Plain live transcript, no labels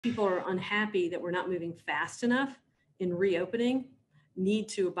People are unhappy that we're not moving fast enough in reopening, need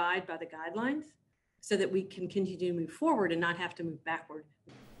to abide by the guidelines so that we can continue to move forward and not have to move backward.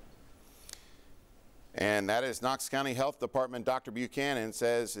 And that is Knox County Health Department. Dr. Buchanan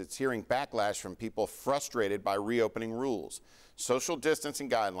says it's hearing backlash from people frustrated by reopening rules. Social distancing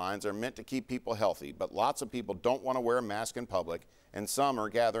guidelines are meant to keep people healthy, but lots of people don't want to wear a mask in public, and some are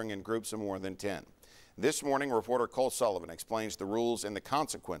gathering in groups of more than 10. This morning, reporter Cole Sullivan explains the rules and the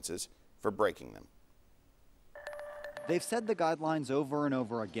consequences for breaking them. They've said the guidelines over and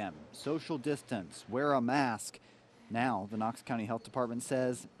over again. Social distance, wear a mask. Now, the Knox County Health Department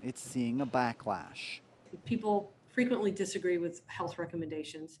says it's seeing a backlash. People frequently disagree with health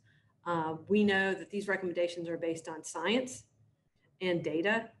recommendations. We know that these recommendations are based on science and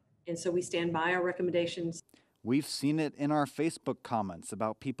data, and so we stand by our recommendations. We've seen it in our Facebook comments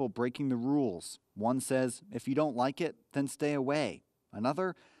about people breaking the rules. One says, if you don't like it, then stay away.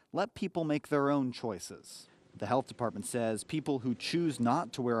 Another, let people make their own choices. The health department says people who choose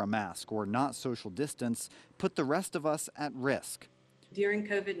not to wear a mask or not social distance put the rest of us at risk. During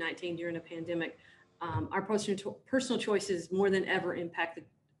COVID-19, during a pandemic, our personal choices more than ever impacted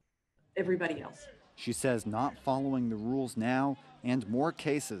everybody else. She says not following the rules now and more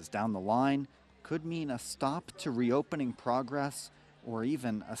cases down the line could mean a stop to reopening progress or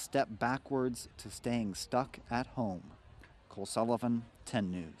even a step backwards to staying stuck at home. Cole Sullivan,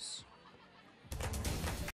 10 News.